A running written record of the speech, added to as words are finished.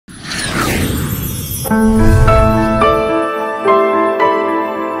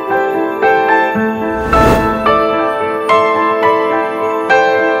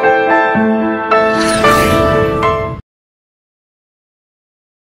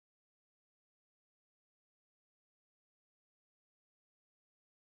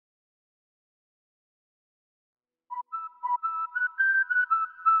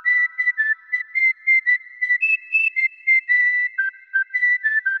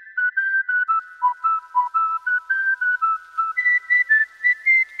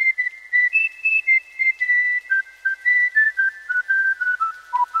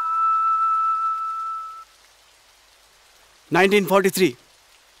1943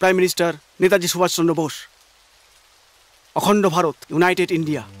 prime minister Netaji Subhash Chandra Bose अखंड Bharat United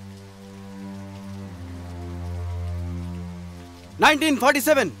India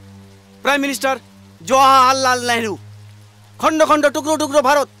 1947 prime minister Jawaharlal Nehru खंड खंड टुकरो टुकरो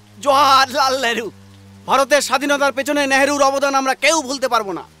भारत जवाहरलाल नेहरू भारतेर स्वाधीनतार पेছনে नेहरूर अवदान आमरा केउ भूलते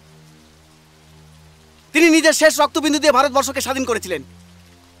पारबो ना तिनि निजेर शेष रक्तबिंदु दिये भारतवर्षके स्वाधीन करेছিলেন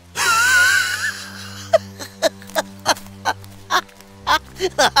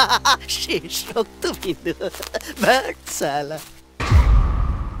शेष रक्तबिंदु साला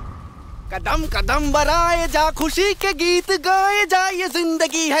कदम कदम बढ़ाए जा खुशी के गीत गाए जा ये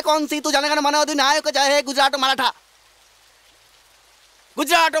जिंदगी है कौन सी तू जानेगा ना मना अधिनायक जय गुजरात मराठा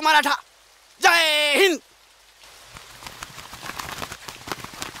जय हिंद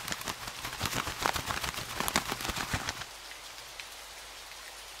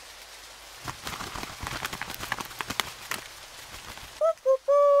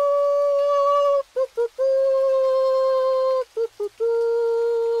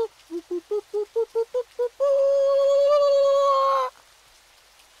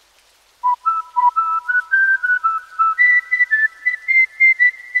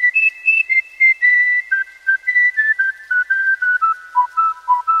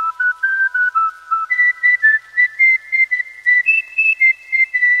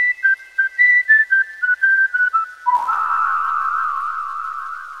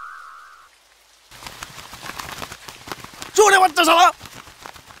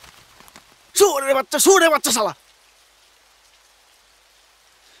सूरे बच्चा साला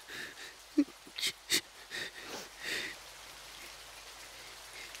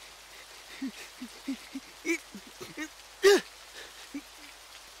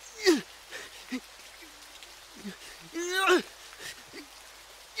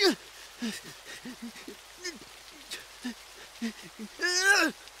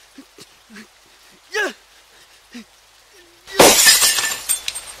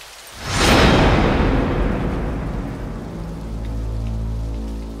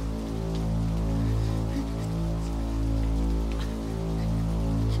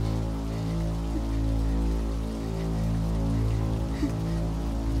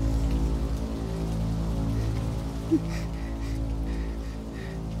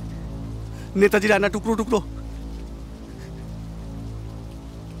नेताजी आयना टुकरो टुकरो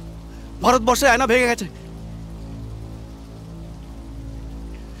भारतवर्षे आयना भेंगे गेছে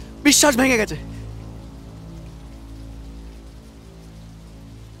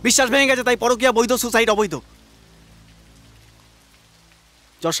বিশ্বাস ভেঙে গেছে তাই পরকীয়া বৈধ সুসাইড অবৈধ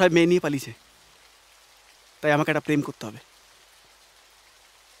জজ সাহেব মেয়ে নিয়ে পালিয়েছে তাই আমাকে একটা প্রেম করতে হবে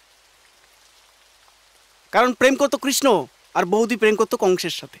কারণ প্রেম করতো কৃষ্ণ আর বৌদি প্রেম করতো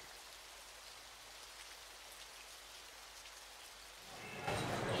কংসের সাথে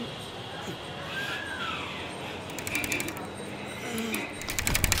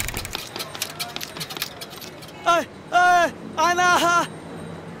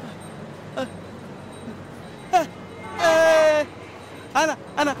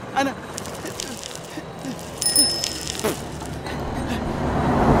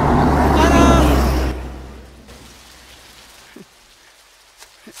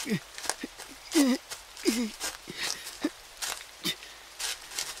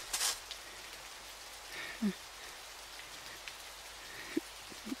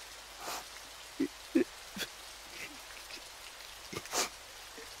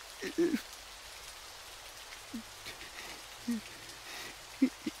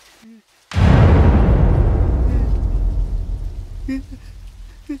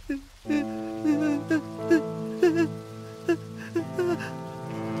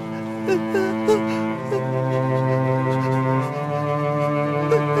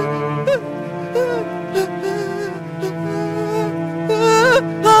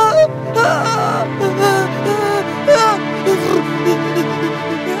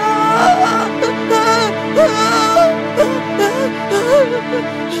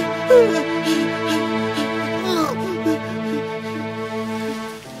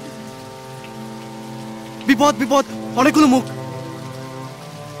বিপদ বিপদ, অনেকগুলো মুখ।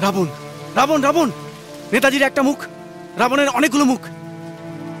 রাবণ রাবণ রাবণ, নেতাজির একটা মুখ, রাবণের অনেকগুলো মুখ।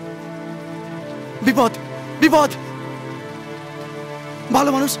 বিপদ বিপদ, ভালো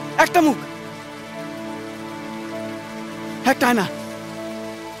মানুষ একটা মুখ, একটা আয়না,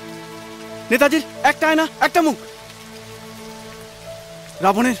 নেতাজির একটা আয়না একটা মুখ,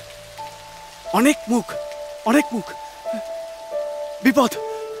 রাবণের অনেক মুখ অনেক মুখ। বিপদ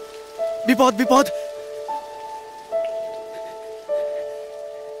বিপদ বিপদ,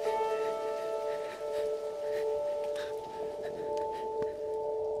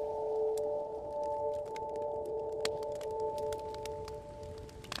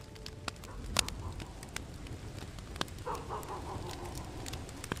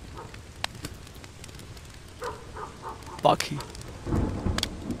 পাখি,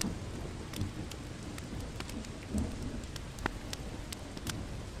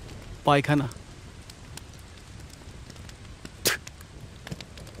 পায়খানা,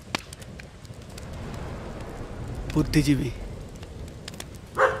 বুদ্ধিজীবী,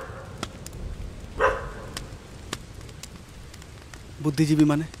 বুদ্ধিজীবী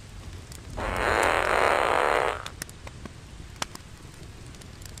মানে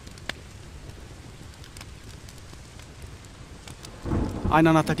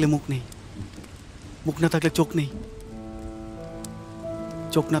আয়না না থাকলে মুখ নেই, মুখ না থাকলে চোখ নেই,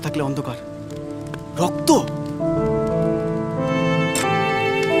 চোখ না থাকলে অন্ধকার, রক্ত,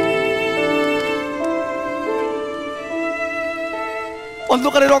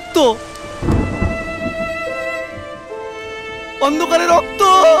 অন্ধকারে রক্ত, অন্ধকারে রক্ত,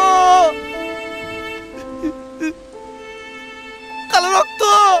 কালো রক্ত।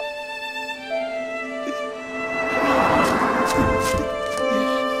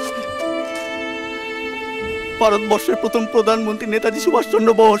 ভারতবর্ষের প্রথম প্রধানমন্ত্রী নেতাজি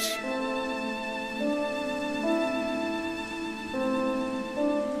সুভাষচন্দ্র বোস।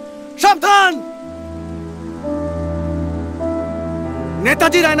 সাবধান,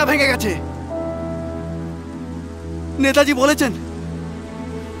 নেতাজির আয়না ভেঙে গেছে। নেতাজি বলেছেন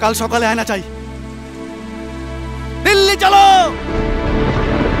কাল সকালে আয়না চাই। দিল্লি চলো।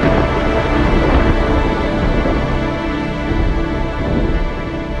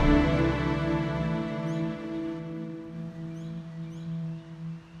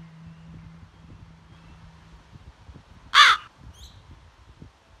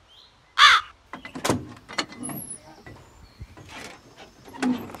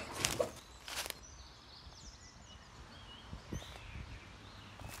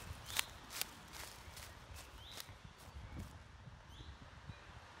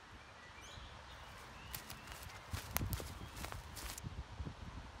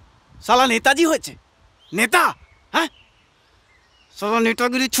 সালা নেতাজি হয়েছে নেতা, হ্যাঁ সালা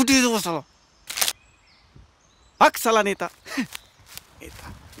নেতাগিরি ছুটিয়ে দেবো সালা, হক সালা নেতা, নেতা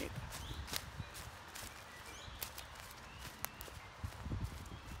নেতা।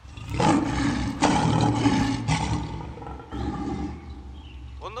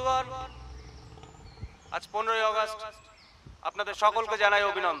 বন্ধুগণ, আজ 15ই আগস্ট, আপনাদের সকলকে জানাই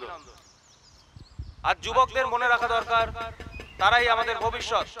অভিনন্দন। আজ যুবকদের মনে রাখা দরকার, তারাই আমাদের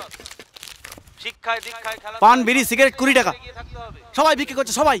ভবিষ্যৎ। শিক্ষায় দীক্ষায় খেলা, পান বিড়ি সিগারেট 20 টাকা, সবাই বিক্রি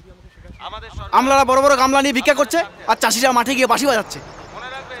করছে। সবাই আমলারা বড় বড় গামলা নিয়ে ভিক্ষা করছে, আর চাষিরা মাঠে গিয়ে বাঁশি বাজাচ্ছে।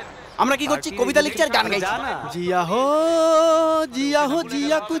 আমরা কি করছি? কবিতা লিখছি আর গান গাইছি। জিয়া হো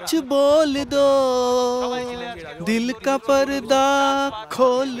জিয়া কুছ বল দো, দিল কা পর্দা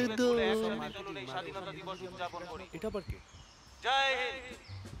খোল দো। স্বাধীনতা দিবস উদযাপন করি। এটা পর কি? জয় হিন্দ।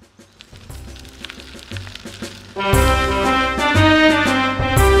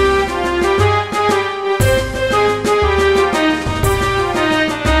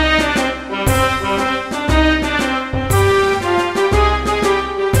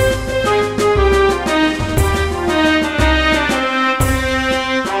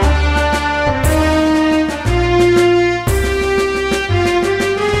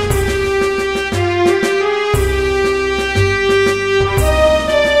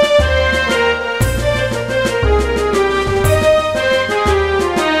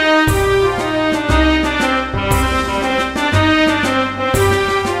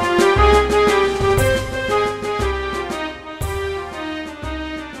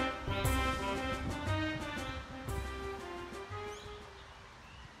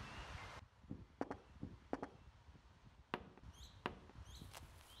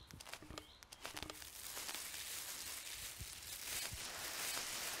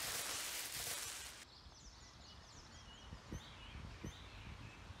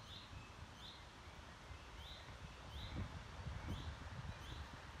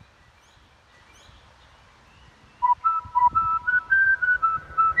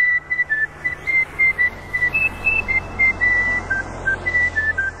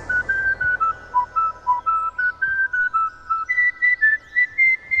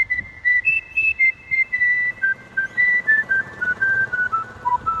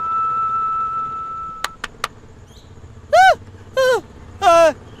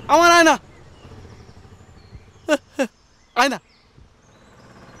 আমার আয়না, আয়না।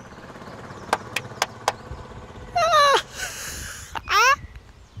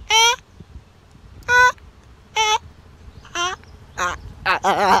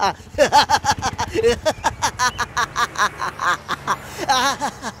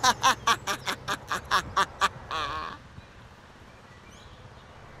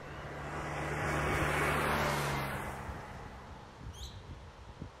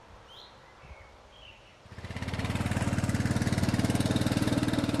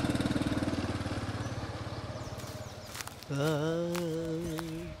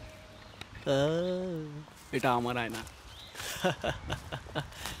 এটা আমার আয়না।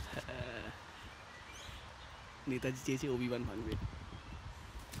 নেতাজি চেয়েছে অভিমান ভাঙবে।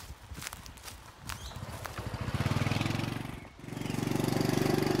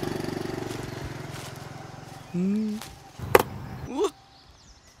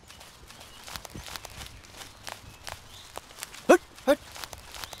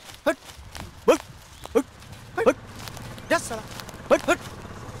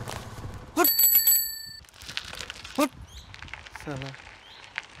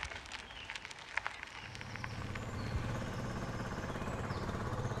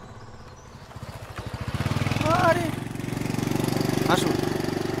 আসুন।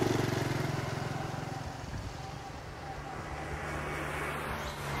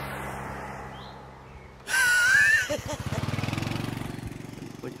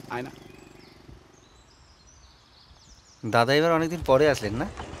 আয়না। দাদা এবার অনেকদিন পরে আসলেন না?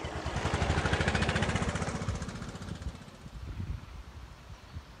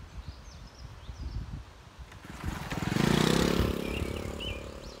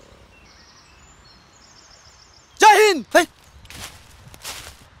 জয় হিন্দ।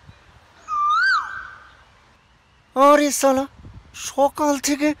 আরে সালা, সকাল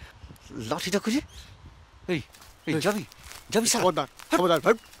থেকে লাঠিটা খুঁজে। এই এই যাবি যাবি সালা? খবরদার, খবরদার।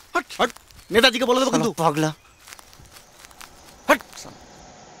 Hot hot hot. নেতাজিকে বলে দেবো কিন্তু। পাগলা। হট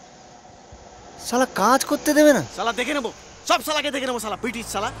সালা, কাজ করতে দেবে না। সালা দেখে নেবো, সব সালাকে দেখে নেবো। সালা ব্রিটিশ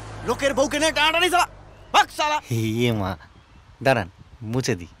সালা, লোকের বউকে নিয়ে টানাটানি সালা। ভাগ সালা। হে মা, দাঁড়ান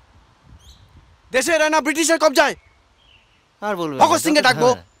মুছে দি। দেশের আয়না ব্রিটিশের কবজায়। আর বলবে ভগৎ সিংকে ডাকবো।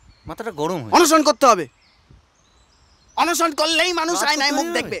 মাথাটা গরম হয়। অনশন করতে হবে। অনশন করলেই মানুষ আয়নায় মুখ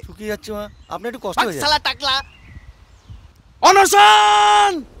দেখবে। শুকিয়ে যাচ্ছে মা, আপনি একটু কষ্ট ভাগ হয়ে সালা টাকলা।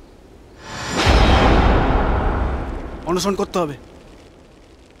 অনশন, অনশন করতে হবে।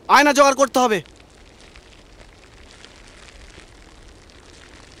 আয়না জোগাড় করতে হবে।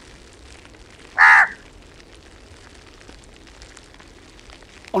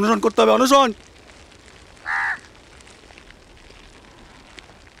 অনশন করতে হবে, অনশন।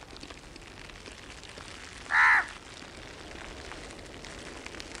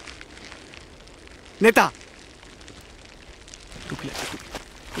 নেতা টুপি লাগবে, টুপি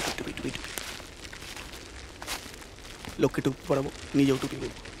টুপি টুপি টুপি। লোককে টুপি পরাবো, নিজেও টুপি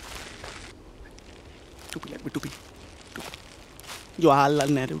পরবো। টুপি লাগবে, টুপি টুপি। জওয়াহরলাল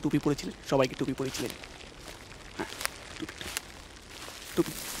নেহরু টুপি পরেছিলেন, সবাইকে টুপি পরেছিলেন। হ্যাঁ, টুপি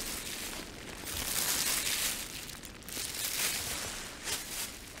টুপি।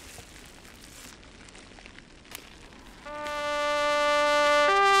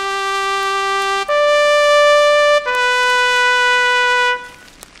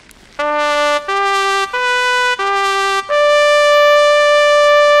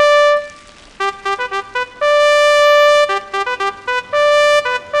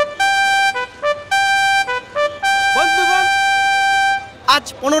 আজ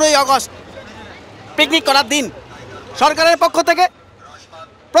 15ই আগস্ট, পিকনিক করার দিন। সরকারের পক্ষ থেকে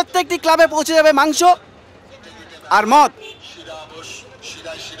প্রত্যেকটি ক্লাবে পৌঁছে যাবে মাংস আর মদ।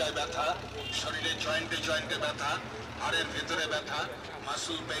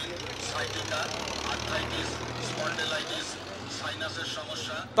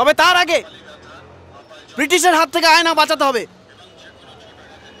 তবে তার আগে ব্রিটিশের হাত থেকে আয়না বাঁচাতে হবে।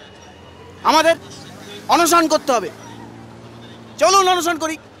 আমাদের অনশন করতে হবে। চলুন অনশন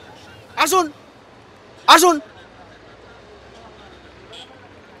করি। আসুন আসুন।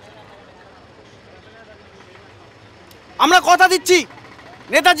 আমরা কথা দিচ্ছি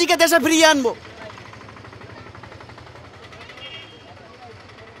নেতাজিকে দেশে ফিরিয়ে আনবো।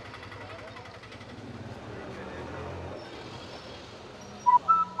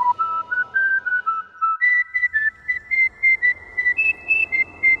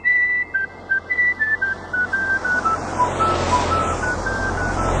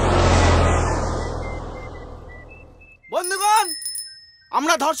 বন্ধুগণ,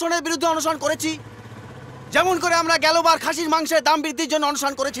 আমরা ধর্ষণের বিরুদ্ধে অনশন করেছি, যেমন করে আমরা গেলবার খাসির মাংসের দাম বৃদ্ধির জন্য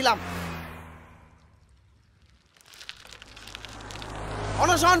অনশন করেছিলাম।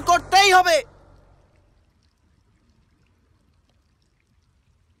 অনশন করতেই হবে।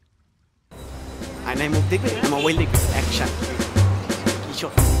 আয়নায় মুখ দেখবে, মোবাইল দেখবে, অ্যাকশন।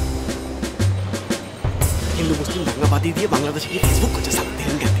 কিশোর হিন্দু মুসলিম দাঙ্গাবাদী দিয়ে বাংলাদেশে গিয়ে ফেসবুক করছে। স্যার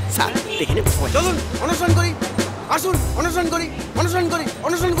দেখেন কেন? স্যার দেখে নেব। চলুন অনশন করি, আসুন অনশন করি, অনশন করি,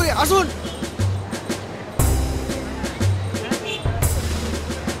 অনশন করি, আসুন।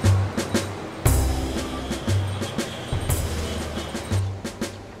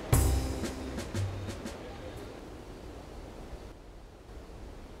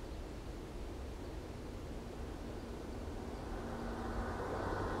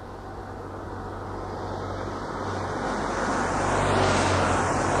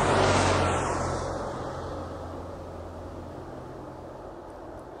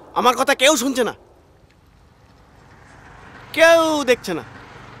 আমার কথা কেউ শুনছে না, কেউ দেখছে না,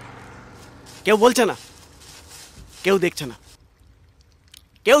 কেউ বলছে না, কেউ দেখছে না,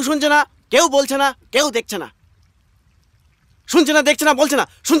 কেউ শুনছে না, কেউ বলছে না, কেউ দেখছে না। শুনছে না, দেখছে না, বলছে না,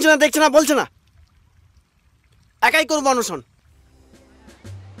 শুনছে না, দেখছে না, বলছে না। একাই করবো অনশন।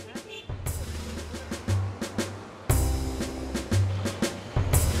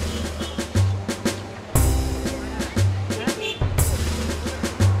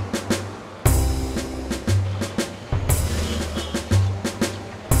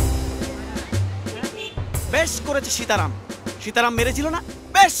 বেশ করেছে সীতারাম, সীতারাম মেরেছিল না?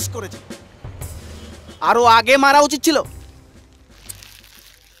 বেশ করেছে। আরো আগে মারা উচিত ছিল,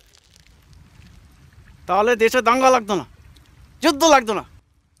 তাহলে দেশে দাঙ্গা লাগতো না, যুদ্ধ লাগতো না।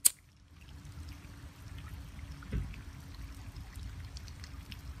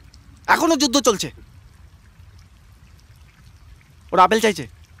 এখনো যুদ্ধ চলছে। ওরা আপেল চাইছে,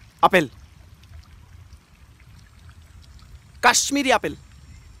 আপেল, কাশ্মীরি আপেল।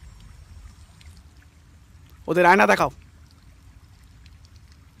 ওদের আয়না দেখাও।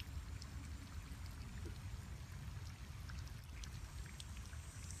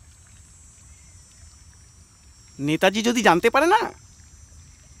 নেতাজি যদি জানতে পারে না,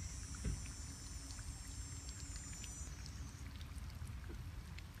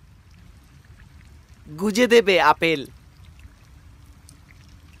 গুজে দেবে আপেল।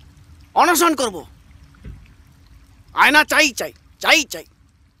 অনশন করব, আয়না চাই চাই চাই চাই।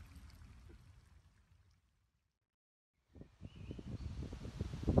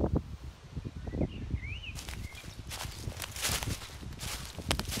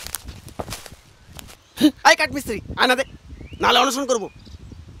 আই কাঠ মিস্ত্রি, আয়না দে, নাহলে অনশন করবো।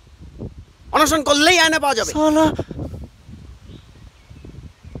 অনশন করলেই আয়না পাওয়া যাবে। সালা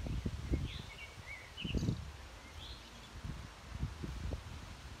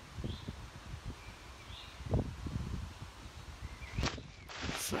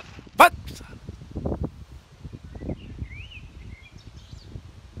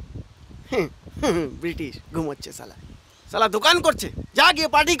ব্রিটিশ ঘুমোচ্ছে সালা। সালা দোকান করছে, যা গিয়ে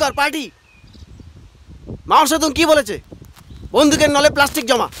পার্টি কর, পার্টি। মাও সেতুন কি বলেছে? বন্দুকের নলে প্লাস্টিক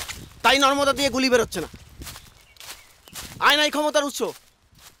জমা, তাই নর্মদা দিয়ে গুলি বেরোচ্ছে না। আয়নাই ক্ষমতার উৎস।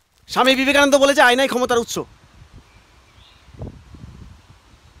 স্বামী বিবেকানন্দ বলেছে আয়নাই ক্ষমতার উৎস।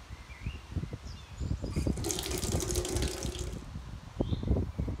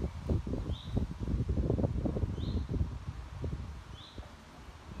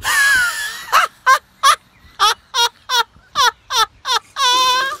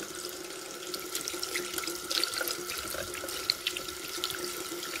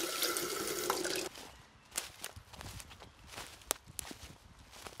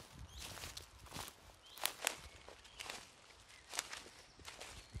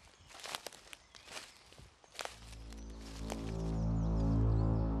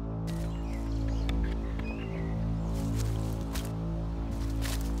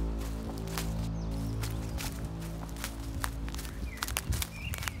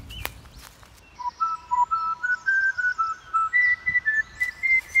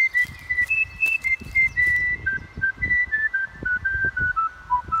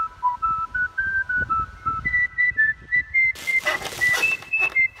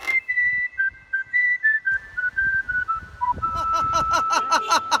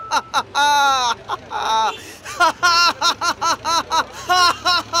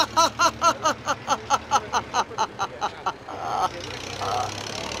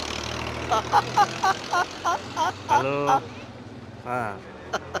 হ্যালো, হ্যাঁ,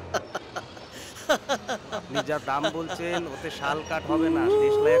 আপনি যা দাম বলছেন ওতে শাল কাঠ হবে না,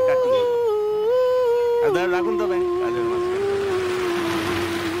 দেশলাইয়ের কাঠই হবে। রাখুন তবে কাজের মাঝখানে।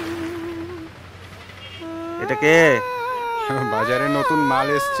 এটা কে? বাজারে নতুন মাল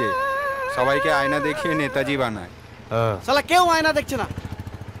এসছে, সবাইকে আয়না দেখিয়ে নেতাজি বানায়। শালা কেউ আয়না দেখছে না।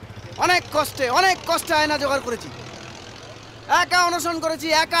 অনেক কষ্টে আয়না জোগাড় করেছি, একা অনশন করেছি,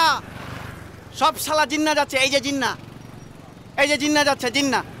 একা। সব শালা জিন্না যাচ্ছে, এই যে জিন্না যাচ্ছে,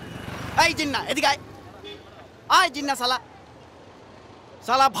 জিন্না। এই জিন্না এদিকে আয়, আয় জিন্না।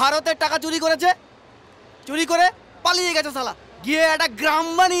 শালা ভারতের টাকা চুরি করেছে, চুরি করে পালিয়ে গেছে শালা, গিয়ে একটা গ্রাম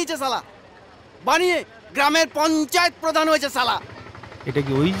বানিয়েছে শালা, বানিয়ে গ্রামের পঞ্চায়েত প্রধান হয়েছে শালা। এটা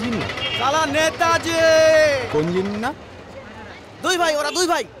কি ওই জিন্না? শালা নেতাজি। কোন জিন্না? দুই ভাই, ওরা দুই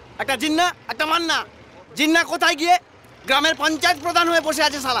ভাই, একটা জিন্না একটা মান্না। জিন্না কোথায় গিয়ে গ্রামের পঞ্চায়েত প্রধান হয়ে বসে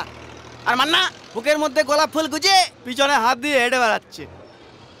আছে শালা, আর মান্না বুকের মধ্যে গোলাপ ফুল গুজে পিছনে হাত দিয়ে হেঁটে বেড়াচ্ছে।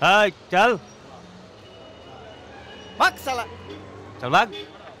 চল ভাগ শালা, চল ভাগ।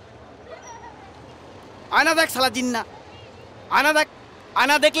 আয়না দেখ শালা জিন্না, আয়না দেখ।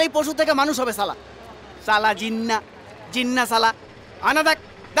 আয়না দেখলেই পশু থেকে মানুষ হবে শালা। শালা জিন্না শালা। আয়না দেখ,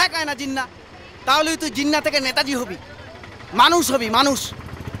 দেখ আয়না জিন্না, তাহলেই তুই জিন্না থেকে নেতাজি হবি, মানুষ হবি, মানুষ।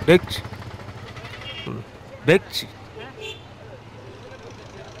 দেখছি।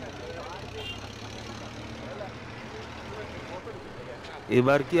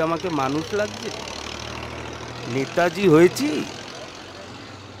 এবার কি আমাকে মানুষ লাগছে? নেতাজি হয়েছি।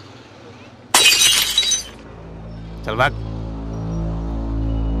 চল ভাগ,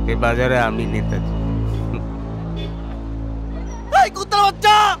 এ বাজারে আমি নেতাজি। এই কুত্তার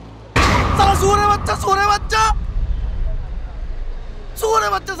বাচ্চা শালা, শুয়োরের বাচ্চা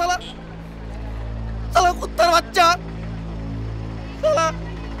শালা, শালা কুত্তার বাচ্চা, শালা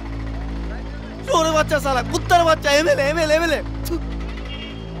শুয়োরের বাচ্চা, শালা কুত্তার বাচ্চা,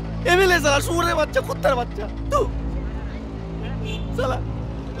 এমএলএ শালা, শুয়োরের বাচ্চা, কুত্তার বাচ্চা, শালা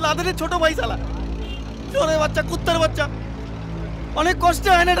লাদেনের ছোট ভাই শালা, শুয়োরের বাচ্চা, কুত্তার বাচ্চা। অনেক কষ্টে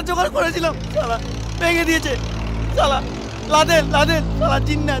আয়নাটা জোগাড় করেছিলাম, শালা ভেঙে দিয়েছে শালা। লাদেন শালা,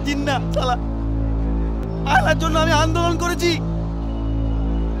 জিন্না শালা, আয়নার জন্য আমি আন্দোলন করেছি।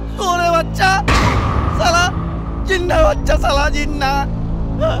 শুয়োরের বাচ্চা শালা, জিন্না বাচ্চা শালা, জিন্না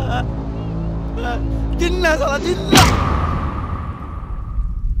শালা, জিন্না।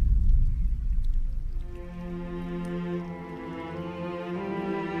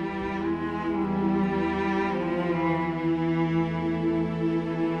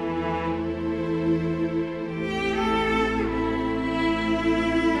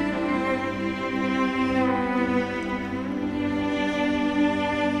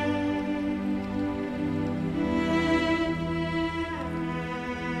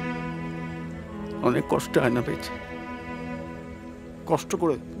 অনেক কষ্টে আয়না পেয়েছে, কষ্ট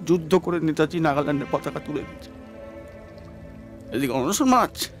করে যুদ্ধ করে নেতাজি নাগাল্যান্ডের পতাকা তুলে দিচ্ছে। এদিকে অনশন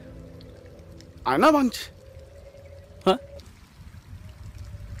মারাচ্ছে, আয়না ভাঙছে। হ্যাঁ,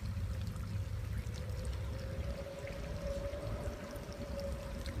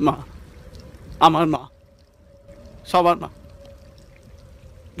 মা, আমার মা, সবার মা,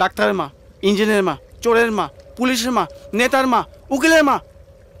 ডাক্তারের মা, ইঞ্জিনিয়ারের মা, চোরের মা, পুলিশের মা, নেতার মা, উকিলের মা,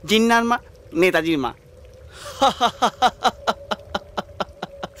 জিন্নার মা, নেতাজির মা।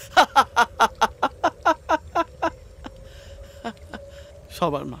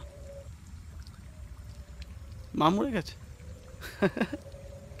 সবার মা। মা মরে গেছে,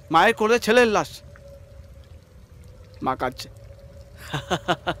 মায়ের কোলে ছেলের লাশ, মা কাঁদছে।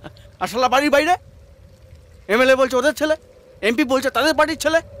 আসলে বাড়ির বাইরে এমএলএ বলছে ওদের ছেলে, এমপি বলছে তাদের পার্টির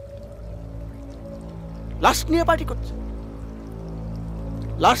ছেলে, লাশ নিয়ে পার্টি করছে,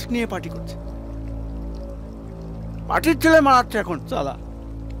 পার্টির ছেলে মারাচ্ছে এখন শালা,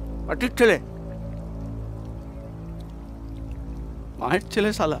 পার্টির ছেলে, মায়ের ছেলে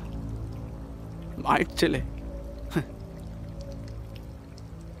শালা, মায়ের ছেলে।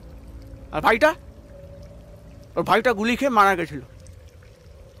 আর ওর ভাইটা গুলি খেয়ে মারা গেছিল,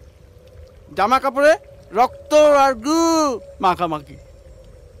 জামা কাপড়ে রক্ত আর গু মাখামাখি,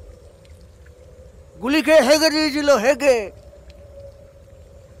 গুলি খেয়ে হেগে দিয়েছিল, হেগে।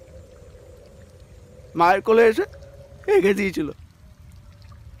 মায়ের কোলে এসে হেগে দিয়েছিল।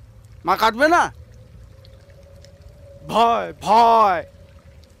 মা কাটবে না,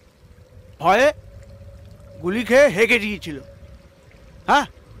 ভয়ে গুলি খেয়ে হেগে দিয়েছিল। হ্যাঁ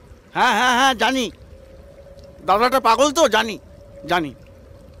হ্যাঁ হ্যাঁ হ্যাঁ জানি, দাদাটা পাগল তো, জানি।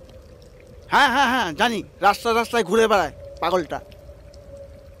 হ্যাঁ হ্যাঁ হ্যাঁ জানি, রাস্তায় ঘুরে বেড়ায় পাগলটা।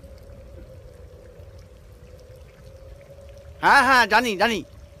 হ্যাঁ হ্যাঁ জানি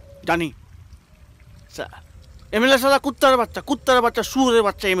এমএলএ শালা, কুত্তার বাচ্চা, শুয়োরের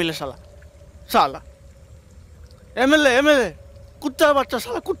বাচ্চা, এমএলএ শালা এমএলএ কুত্তার বাচ্চা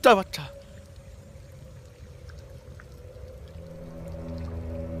শালা, কুত্তার বাচ্চা।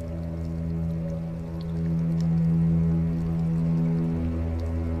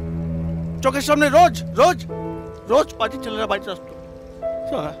 চোখের সামনে রোজ রোজ রোজ পার্টির ছেলেরা বাড়িতে আসতো,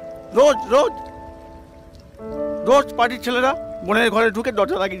 রোজ রোজ রোজ পার্টির ছেলেরা বোনের ঘরে ঢুকে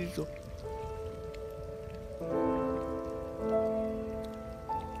দরজা লাগিয়ে দিত।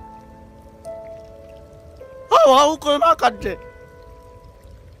 হাউ করে মা কাঁদছে।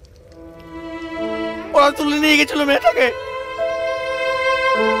 ওরা তুলে নিয়ে গেছিল মেয়েটাকে,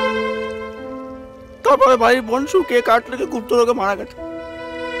 তারপরে বাড়ির বোন শুকিয়ে কাঠ লেগে গুপ্ত রোগে মারা গেছে।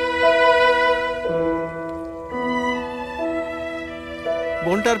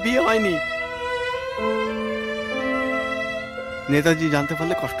 বোনটার বিয়ে হয়নি। নেতাজি জানতে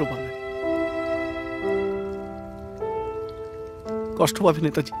পারলে কষ্ট পাবে, কষ্ট পাবে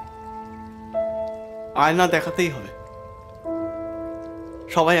নেতাজি। আয়না দেখাতেই হবে,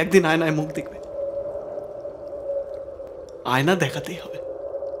 সবাই একদিন আয়নায় মুখ দেখবে, আয়না দেখাতেই হবে।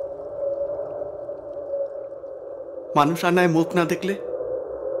 মানুষ আয়নায় মুখ না দেখলে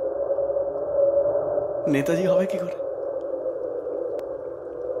নেতাজি হবে কি করে?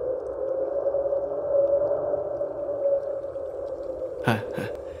 হ্যাঁ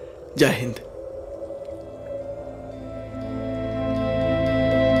হ্যাঁ, জয় হিন্দ।